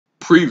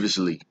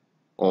Previously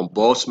on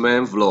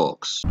Bossman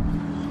Vlogs.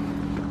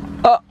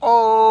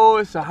 Uh-oh,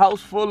 it's a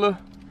house full of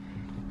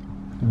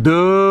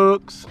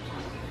ducks.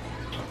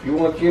 You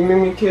want to give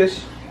Mimi a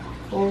kiss?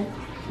 You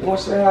want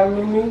to say hi to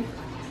Mimi?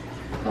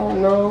 Oh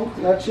no,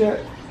 not yet,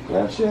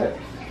 not yet,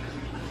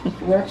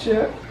 not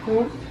yet.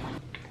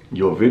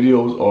 Your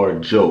videos are a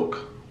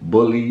joke.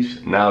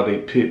 Bullies, now they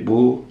pit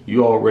bull.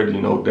 You already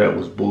know that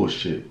was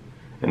bullshit.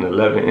 And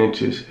 11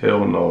 inches,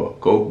 hell no.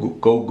 Go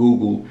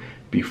Google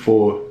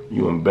before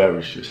you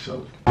embarrass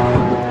yourself. I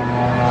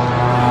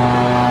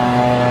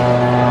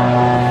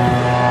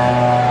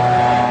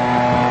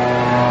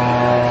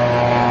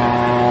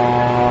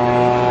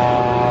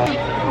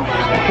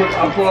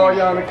put all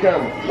y'all on the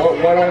camera.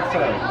 One at a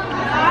time.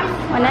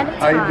 One at a time.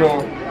 How you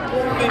doing?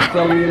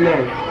 Tell me your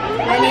name.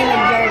 My name is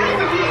Journey.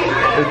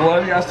 Is what?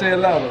 Y'all say it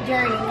louder.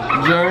 Journey.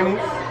 Journey.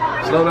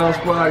 Slow down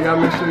squad. Y'all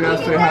make sure y'all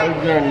say hi to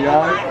Journey,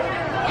 alright?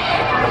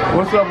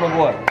 What's up, my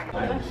boy?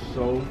 I am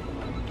so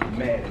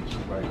mad at you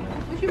right now.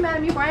 What you mad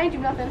at me for? I ain't do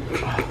nothing.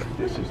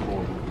 This is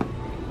horrible.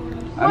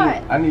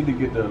 What? I need to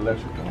get the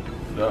electric one.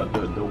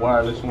 The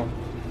wireless one.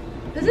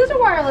 This is a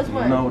wireless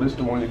one. No, this is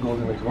the one that goes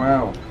in the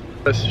ground.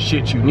 That's the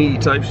shit you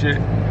need type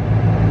shit.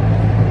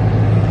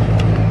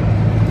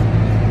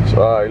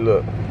 So, alright,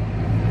 look.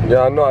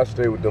 Yeah, I know I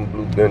stay with them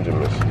blue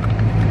Benjamins.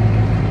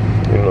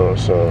 You know what I'm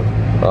saying?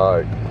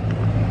 Alright.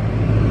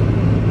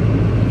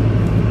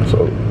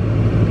 So,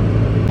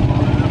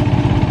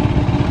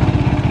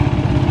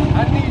 I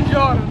need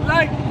y'all to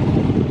like,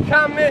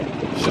 comment,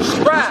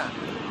 subscribe.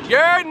 You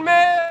heard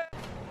me?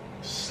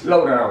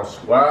 Slow down,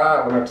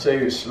 squad. When I tell you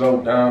to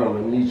slow down, I'm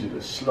gonna need you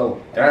to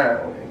slow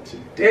down. And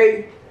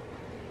today,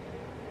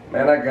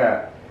 man, I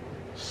got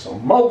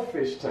some more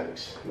fish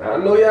tanks. Now, I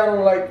know y'all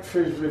don't like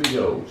fish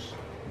videos,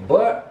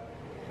 but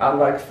I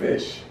like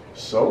fish,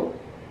 so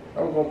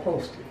I'm gonna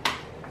post it.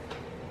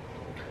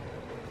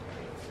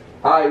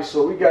 Alright,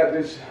 so we got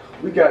this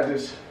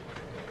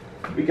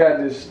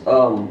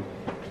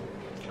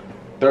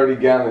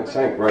 30-gallon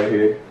tank right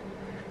here.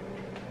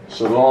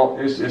 So long,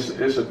 it's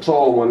a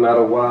tall one, not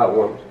a wide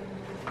one.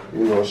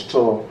 You know, it's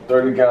tall,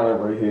 30-gallon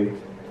right here.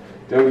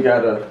 Then we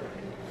got a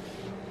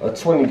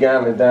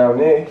 20-gallon down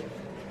there.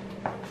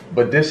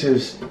 But this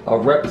is a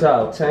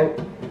reptile tank.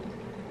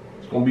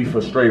 It's gonna be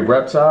for straight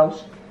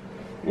reptiles.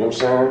 You know what I'm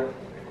saying?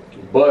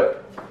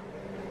 But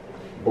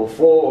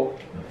before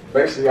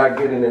basically I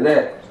get into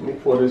that, let me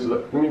pour this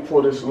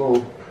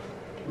little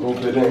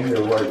bit in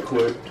here right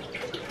quick.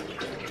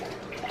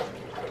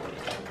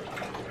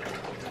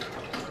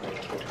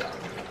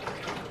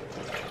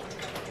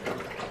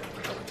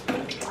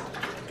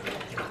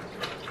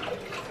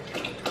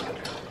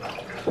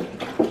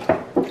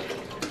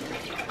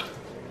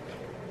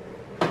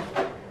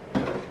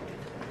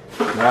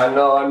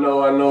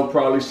 I know,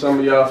 probably some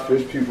of y'all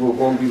fish people are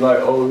gonna be like,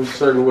 oh, there's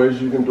certain ways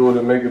you can do it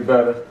to make it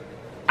better.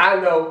 I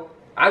know,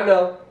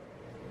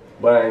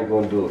 but I ain't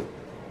gonna do it.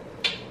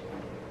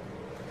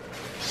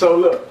 So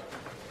look,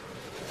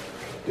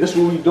 this is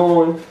what we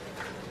doing.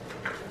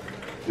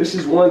 This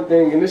is one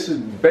thing, and this is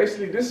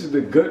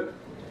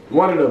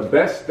one of the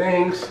best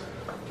things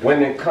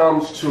when it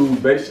comes to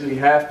basically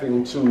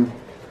having to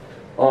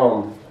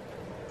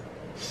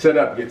set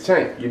up your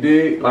tank. You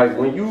dig? Like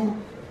when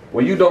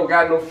you don't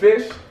got no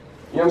fish,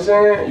 you know what I'm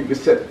saying? You can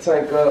set the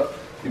tank up.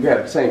 You can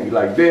have the tank be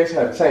like this,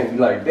 have the tank be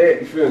like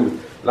that. You feel me?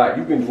 Like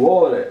you can do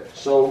all that.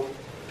 So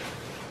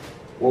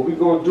what we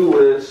gonna do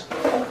is,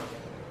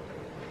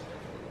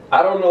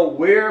 I don't know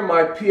where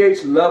my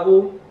pH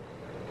level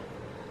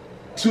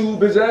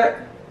tube is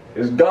at.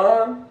 It's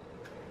gone,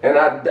 and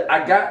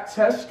I got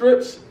test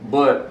strips,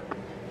 but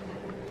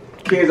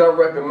kids, I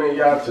recommend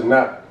y'all to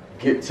not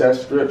get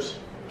test strips.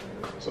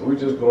 So we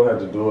just gonna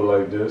have to do it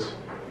like this.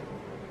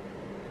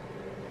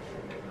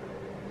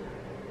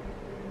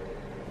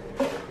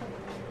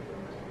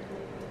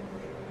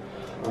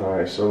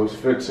 Alright, so it's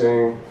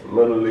 15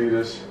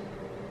 milliliters.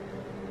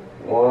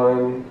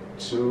 1,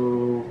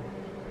 2,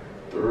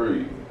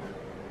 3.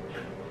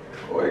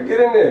 Go ahead, get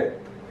in there.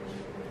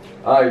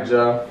 Alright,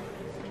 y'all.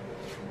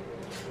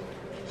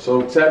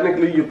 So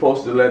technically you're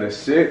supposed to let it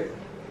sit,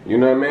 you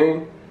know what I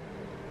mean?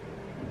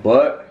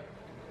 But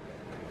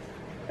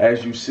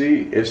as you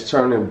see, it's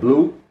turning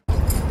blue.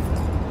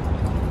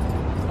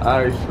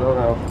 Alright, slow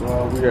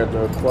down, we at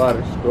the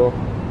aquatic store.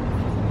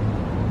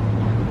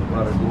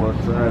 About to go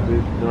outside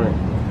this joint.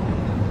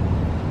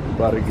 We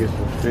about to get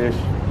some fish.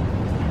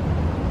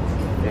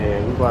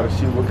 And we about to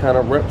see what kind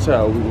of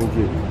reptile we can get.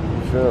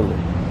 You feel me?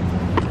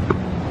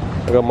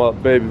 I got my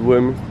baby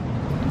with me.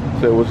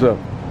 Say what's up.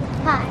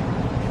 Hi.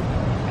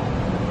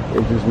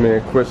 It's this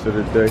man Quista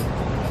today.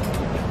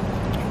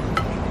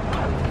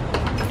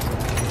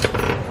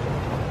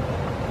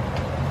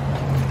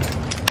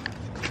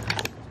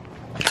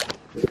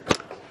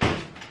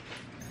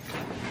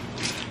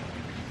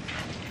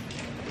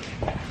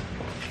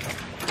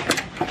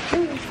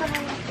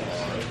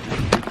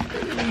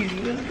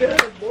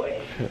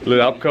 Look,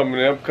 I'm coming,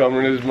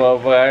 this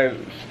motherfucker.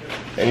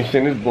 I ain't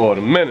seen this boy in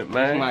a minute,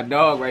 man. My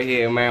dog right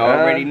here, man.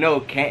 Already know,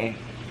 Ken.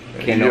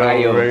 Can't You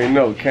Ohio. already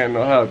know. Can't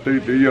Ohio.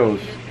 330s.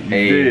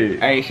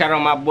 Hey, shout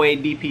out my boy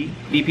DP.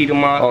 DP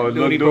tomorrow. Oh,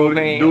 Duty Duty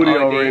propane. all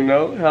already day.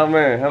 know. How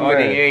man? All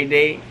day, every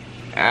day.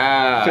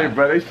 Say,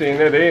 bro, they seen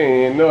that. They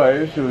didn't know.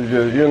 This shit was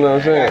just, you know what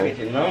I'm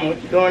saying?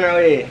 What you doing out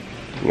here?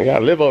 Nigga, I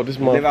live out this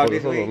motherfucker. Live out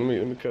this Hold way? on,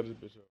 let me cut this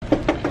bitch off.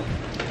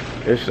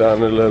 It's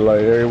starting to look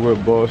like everywhere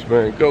boss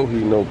man go,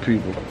 he know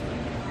people.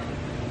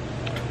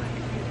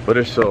 But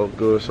it's all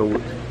good. So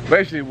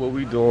basically what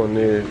we doing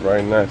is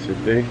right now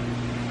today.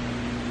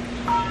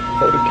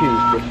 Hold the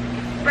keys, bro.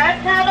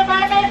 Reptile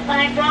department,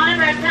 line 1,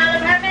 reptile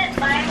department,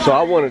 line 1. So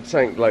I want a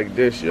tank like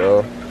this,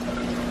 y'all.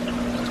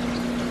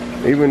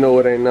 Even though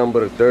it ain't nothing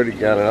but a 30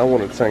 gallon, I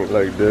want a tank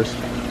like this.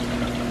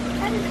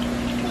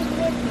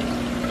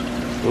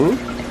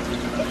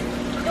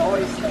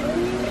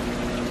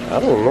 I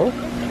don't know.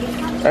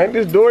 Ain't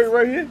this Dory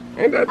right here?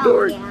 Ain't that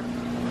Dory?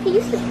 He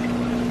used to.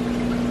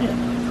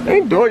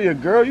 Ain't Dory a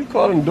girl? You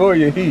call him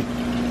Dory a he.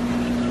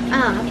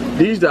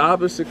 These the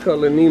opposite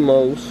color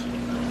Nemos.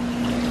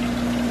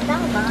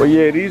 But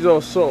yeah, these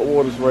are salt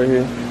waters right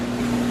here.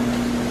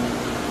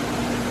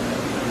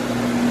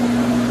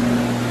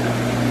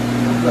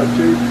 What's up,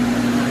 Chief?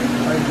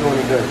 How you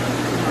doing today?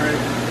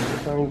 Alright.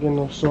 If I ain't getting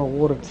no salt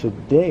water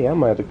today, I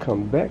might have to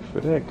come back for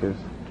that, cause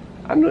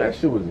I knew that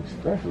shit was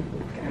expensive.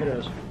 It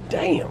is.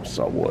 Damn,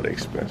 salt water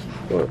expensive.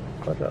 Good.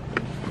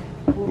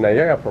 Now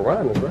y'all got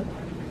piranhas, right?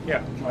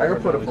 Yeah. I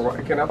can put a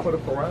piranha. Can I put a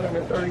piranha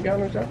in 30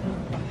 gallons, y'all?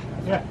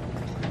 Yeah.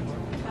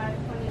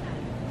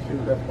 See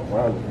what that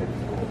piranha is.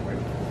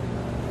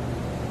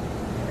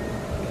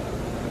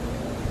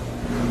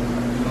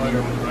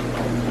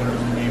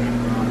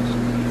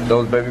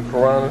 Those baby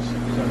piranhas?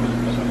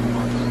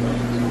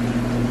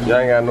 You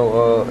ain't got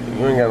no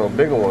you ain't got no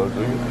bigger ones,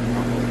 do you?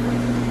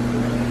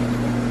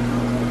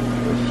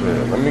 Oh,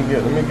 shit. Let me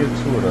get 2 of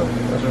them.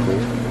 That's cool.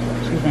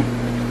 Excuse me.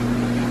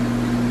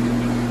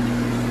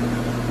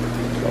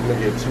 I'm gonna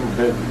get 2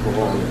 baby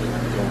piranhas.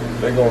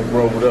 They gonna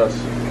grow with us.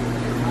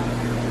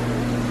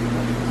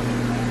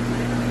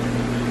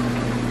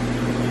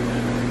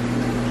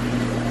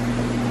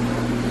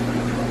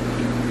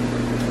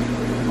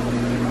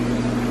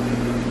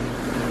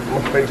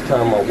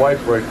 FaceTime my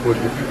wife right quick.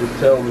 If you could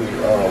tell me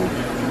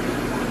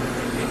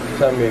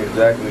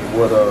exactly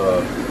what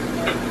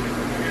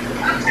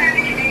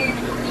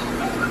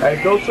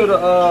hey, go to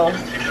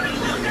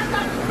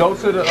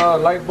the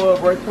light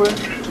bulb right quick.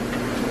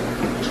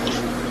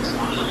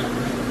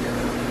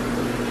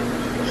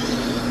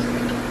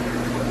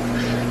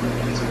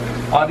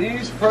 Are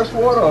these fresh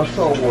water or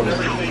salt water?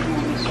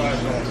 It's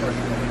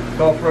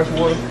all fresh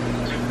water.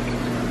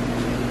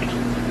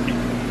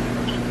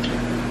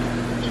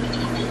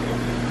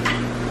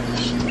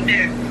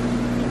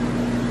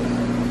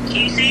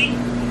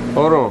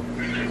 Hold on.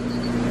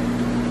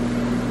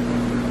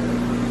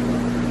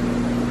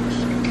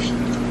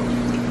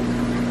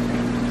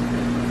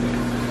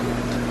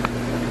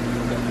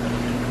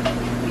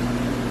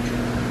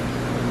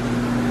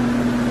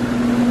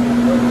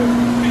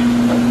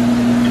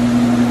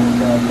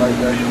 Like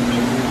that.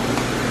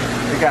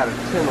 They got a 10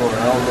 on it. I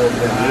don't know if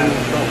that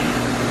means something.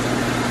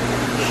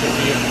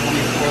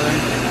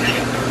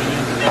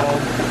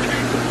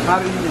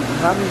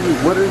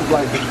 What is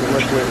like the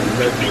correct way to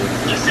measure it?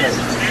 It says 10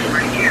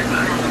 right here.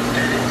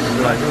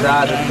 Like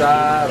side to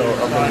side or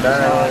up and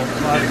down?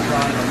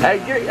 Hey,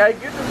 get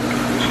this.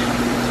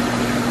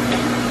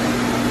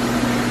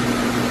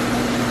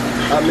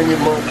 How many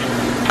months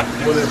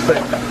will it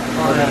take?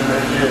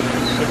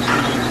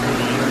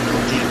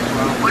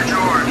 Which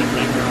arm?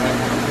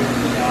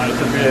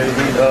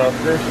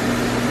 Fish?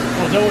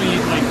 Well, they'll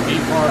eat like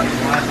beef heart and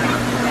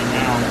blackworm right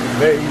now.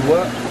 They eat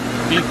what?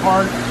 Beef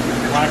heart,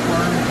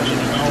 blackworm, but then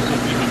you can also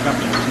feed the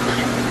guppies.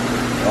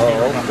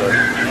 Oh, okay.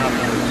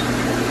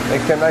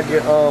 And can I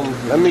get,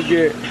 let me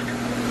get,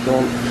 show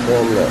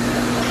them that.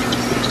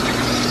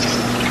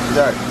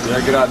 Jack, you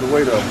gotta get out of the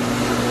way though.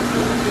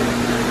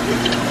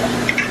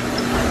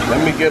 Let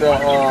me get a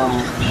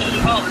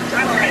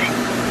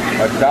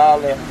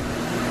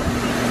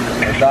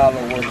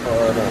dollar worth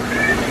of them.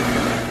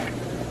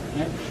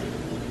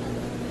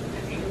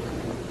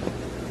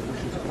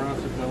 Which is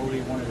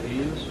possibility one of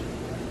these.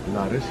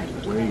 Nah, this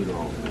is way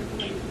long.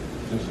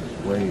 This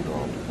is way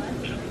long.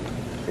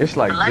 It's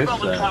like this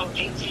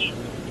size.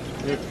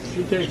 If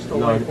she takes the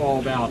light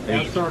bulb out,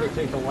 ask her to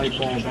take the light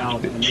bulb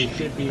out, and there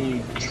should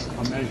be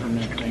a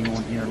measurement thing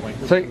on here. Like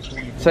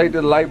Take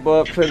the light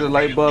bulb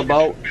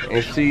out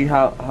and see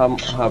how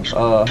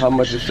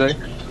much it say.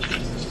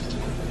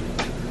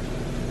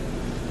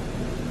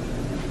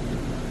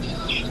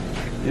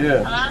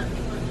 Yeah. Hello?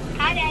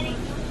 Hi, Daddy.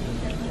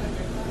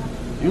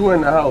 You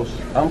in the house.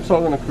 I'm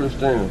talking to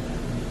Christina.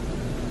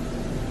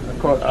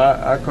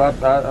 I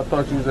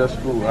thought you was at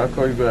school. I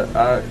call you back.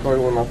 I call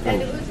you when I'm And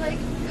finished. it was like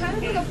kind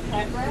of like a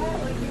pet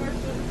rat. Like you were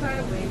supposed to sign a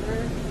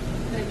waiver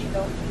that you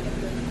don't get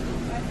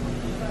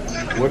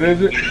the. What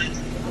is it?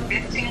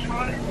 15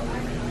 water.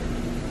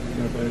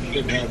 but it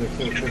should have, it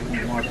says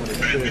 15 watts, but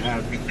it should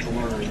have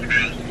blurry.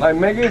 Like,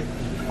 make it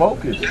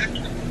focus.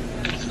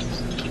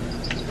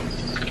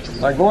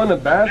 Like, go in the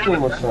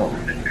bathroom or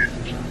something.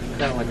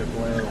 got like a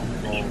glare on the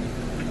bulb.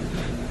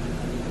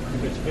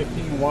 If it's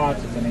 15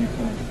 watts, it's an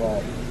 18-inch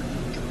bulb.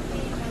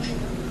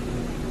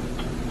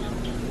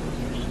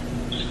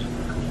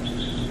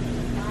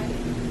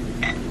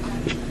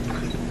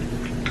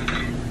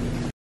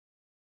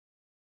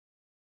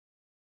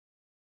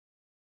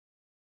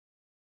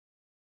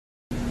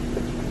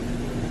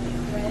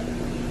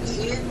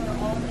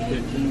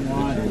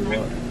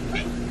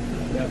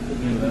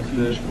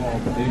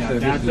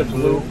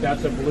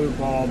 That's a blue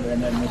bulb,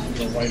 and then this is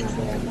a whiter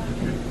bulb.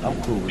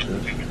 I'm cool with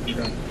this.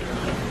 Okay.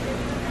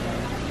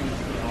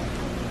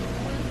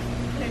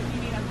 So if you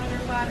need a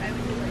 100 watt, I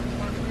would do like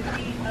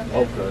 150 of it.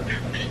 Okay.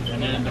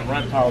 And then the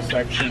reptile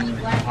section,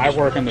 I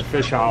work in the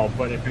fish aisle,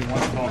 but if you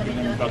want to talk to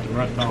them about the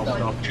reptile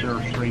stuff,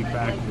 they're straight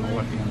back to the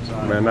left-hand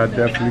side. Man, I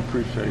definitely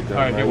appreciate that, All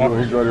right, man. you're welcome.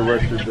 You enjoy the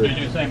rest of the You day.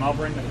 do the same, I'll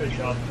bring the fish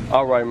up.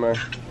 All right, man.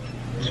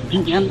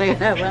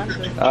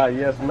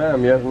 Yes,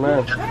 ma'am. Yes,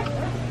 ma'am.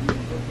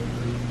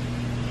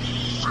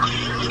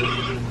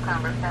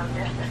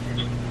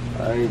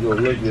 I ain't gonna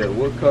look yet.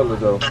 What color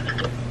though?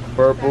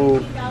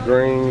 Purple,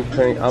 green,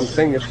 pink. I'm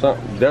thinking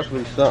something,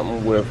 definitely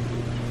something with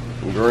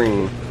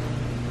green.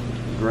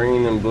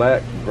 Green and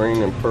black,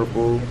 green and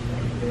purple.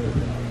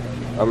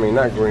 I mean,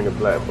 not green and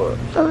black, but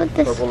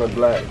purple and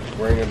black,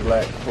 green and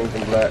black, pink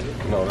and black.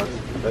 No,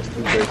 that's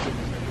too basic.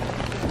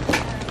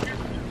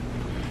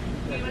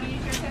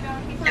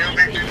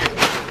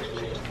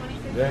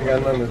 They ain't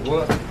got nothing as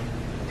what?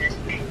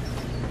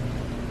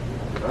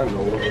 I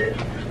know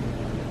what.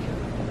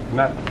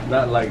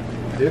 Not like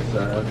this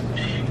size.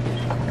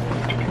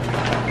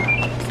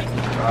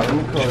 Let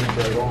me call you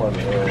back. I'm on the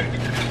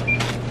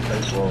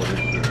take all this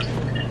shit.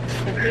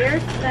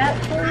 Here's that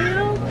for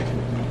you.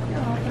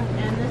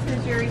 And this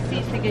is your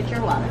receipt to get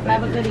your wallet.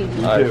 Have a good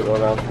evening. All right, slow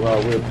down, squad.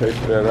 We'll pay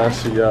for that. I'll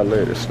see y'all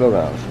later. Slow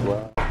down,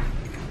 squad.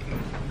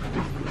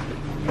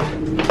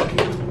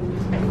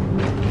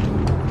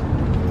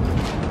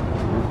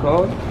 You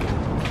called?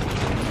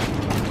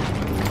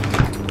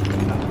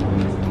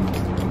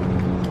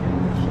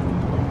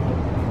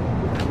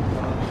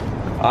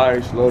 All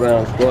right, slow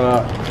down,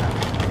 squad.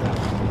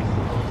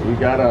 We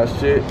got our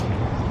shit.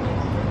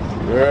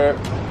 Good.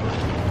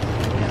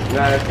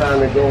 Now it's time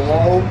to go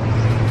home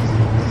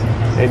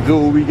and do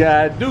what we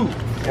gotta do.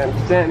 You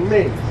understand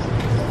me?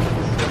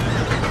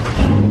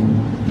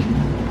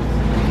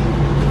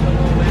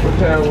 What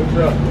time? What's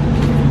up?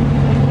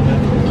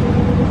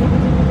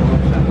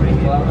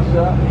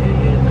 Barbershop?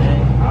 Yeah,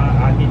 man.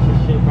 I'll get your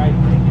shit right,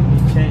 man. Give me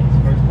a chance.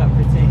 First cup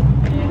 15.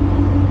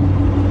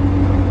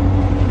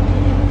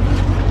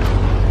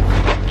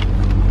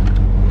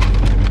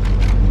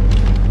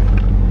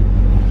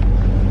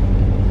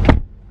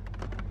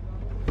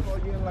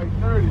 Like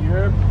 30,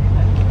 yeah?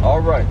 All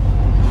right.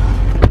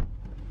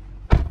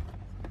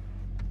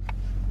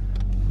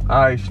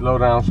 All right, slow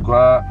down,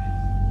 squad.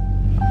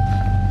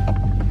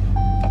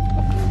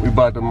 We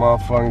about to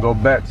motherfucking go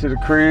back to the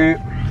crib.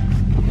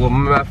 Well,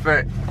 matter of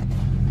fact,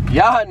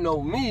 y'all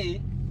know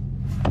me.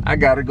 I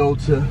gotta go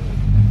to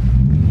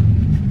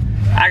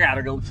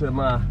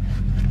my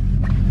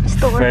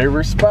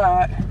favorite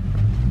spot.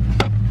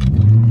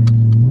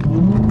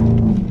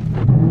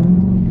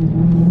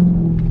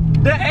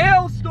 The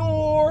L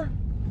store.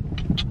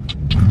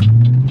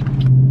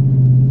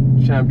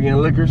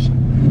 Champion Liquors.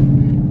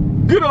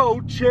 Good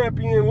old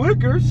Champion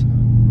Liquors.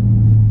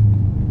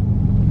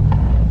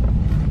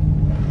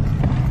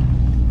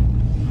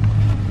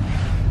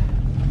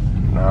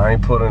 Nah, I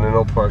ain't putting in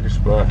no parking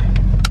spot.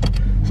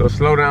 So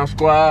slow down,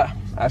 squad.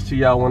 I see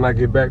y'all when I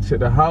get back to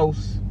the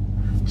house.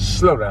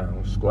 Slow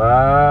down,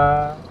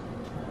 squad.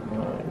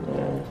 Alright,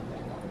 man.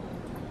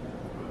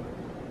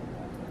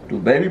 Do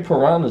baby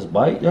piranhas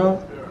bite,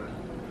 y'all?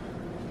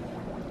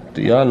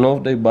 Do y'all know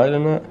if they bite or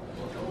not?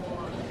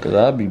 Cause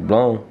I'd be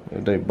blown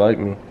if they bite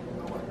me.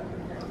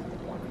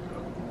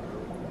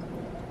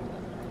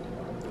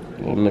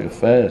 Little nigga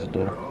fast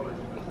though.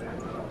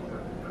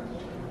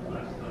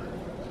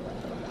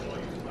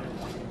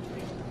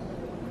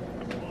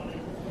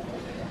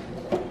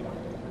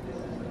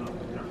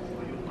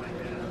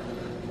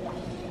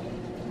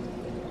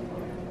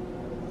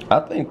 I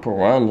think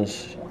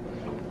piranhas,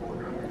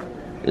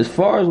 as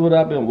far as what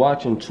I've been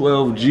watching,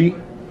 12G,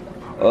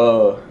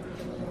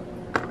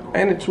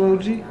 ain't it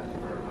 12G?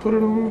 Put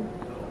it on.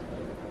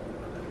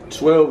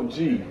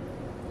 12G.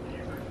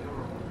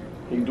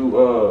 He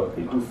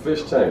do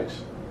fish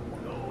tanks.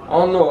 I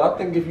don't know. I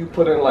think if you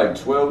put in like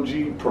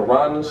 12G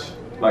piranhas,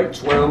 like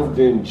 12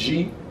 then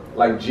G,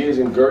 like Jizz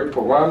and Gary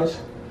piranhas,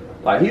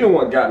 like he the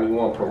one got me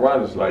one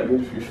piranhas. Like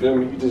you feel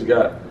me? He just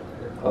got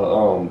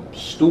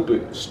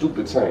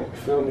stupid tank.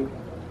 You feel me?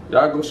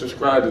 Y'all go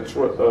subscribe to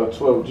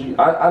 12G.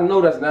 I know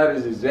that's not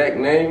his exact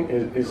name.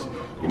 It's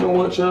you know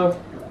what, y'all?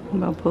 I'm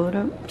gonna pull it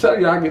up. I'm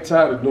telling you, I get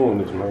tired of doing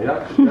this, man.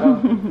 Y'all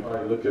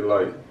probably look at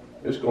like,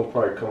 it's gonna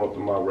probably come up to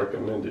my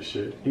recommended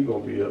shit. He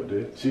gonna be up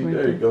there. See, right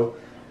there you go.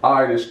 All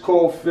right, it's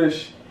Cold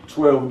Fish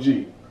 12G.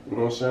 You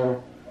know what I'm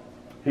saying?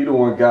 He the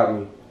one got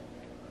me.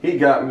 He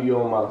got me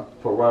on my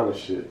piranha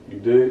shit. You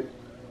did?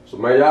 So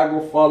man, y'all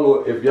go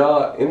follow. If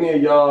y'all, any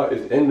of y'all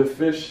is in the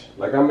fish,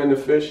 like I'm in the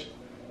fish,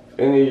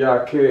 any of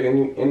y'all care,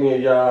 any of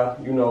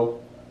y'all, you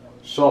know,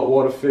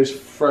 saltwater fish,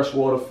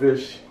 freshwater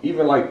fish,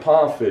 even like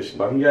pond fish.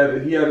 Like he had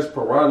his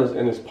piranhas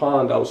in his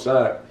pond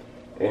outside.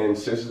 And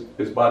since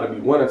it's about to be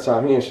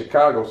wintertime, he in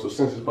Chicago, so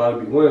since it's about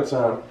to be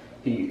wintertime,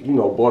 he, you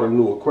know, bought a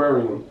new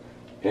aquarium,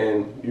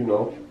 and, you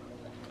know,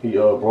 he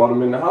brought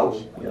him in the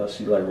house. Y'all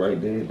see, like,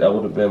 right there, that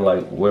would have been,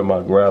 like, where my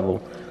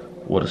gravel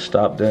would have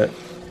stopped at.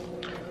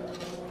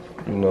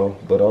 You know,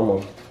 but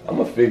I'm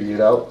gonna figure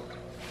it out.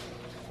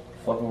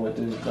 Fucking with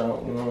this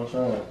junk, you know what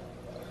I'm saying?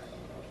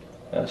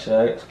 Actually,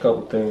 there's a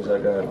couple things I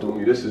gotta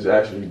do. This is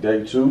actually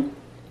day 2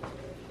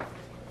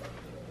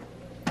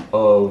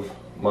 of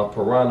my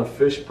piranha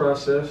fish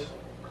process.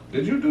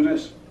 Did you do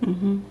this?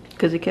 Mm-hmm.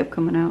 Because it kept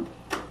coming out.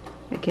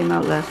 It came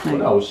out last night.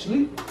 When I was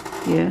asleep?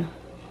 Yeah.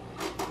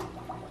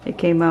 It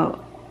came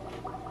out.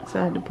 So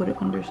I had to put it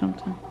under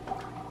something.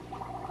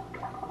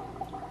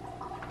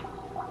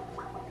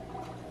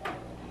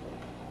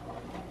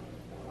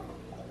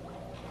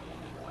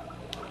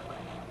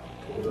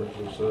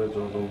 Production surge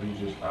are gonna be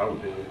just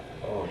out there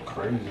all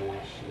crazy and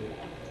shit.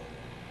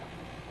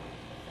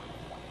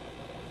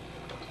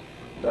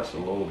 That's a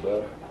little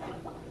better.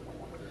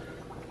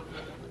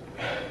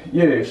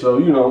 Yeah, so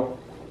you know,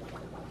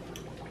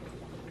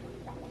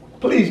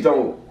 please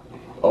don't.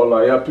 Oh,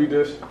 like y'all peep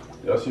this?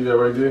 Y'all see that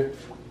right there?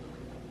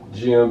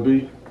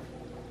 GMB.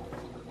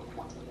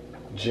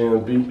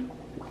 GMB.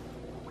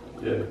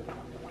 Yeah,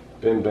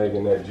 been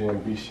banging that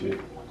GMB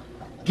shit.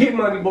 Get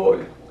money,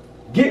 boy.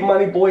 Get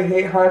money, boy.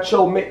 Hey,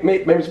 honcho, make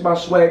maybe it's my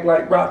swag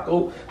like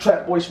Rocco.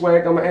 Trap boy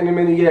swag. I'm an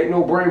animaniac,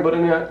 no brain, but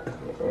in that.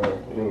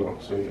 You know,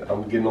 see,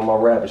 I'm getting on my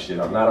rapper shit.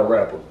 I'm not a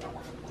rapper.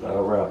 Not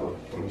a rapper.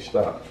 Let me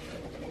stop.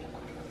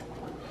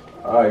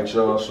 Alright,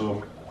 y'all,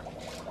 so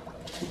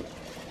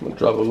I'm gonna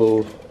drop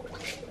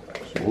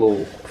some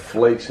little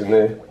flakes in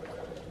there.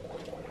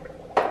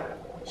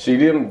 See,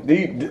 them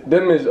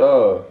is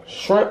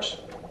shrimps.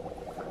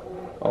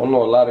 I don't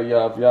know a lot of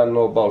y'all, if y'all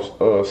know about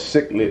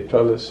cichlid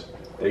pellets.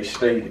 They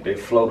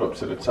float up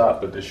to the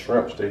top, but the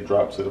shrimps, they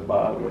drop to the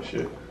bottom and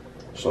shit.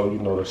 So, you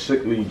know, the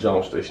cichlid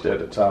jumps, they stay at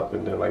the top,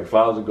 and then like if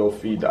I was to go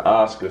feed the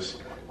Oscars,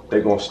 they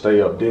gonna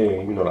stay up there,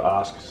 and you know the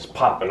Oscars is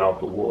popping out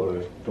the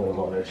water, doing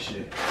all that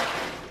shit.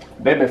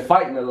 They've been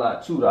fighting a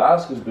lot too. The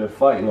Oscars been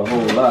fighting a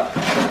whole lot.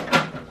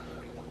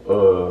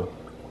 I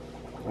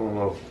don't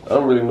know. I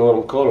don't really know what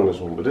I'm calling this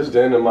one, but this is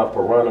the end of my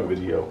piranha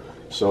video.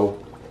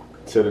 So,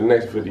 till the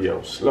next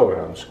video, slow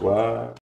down, squad.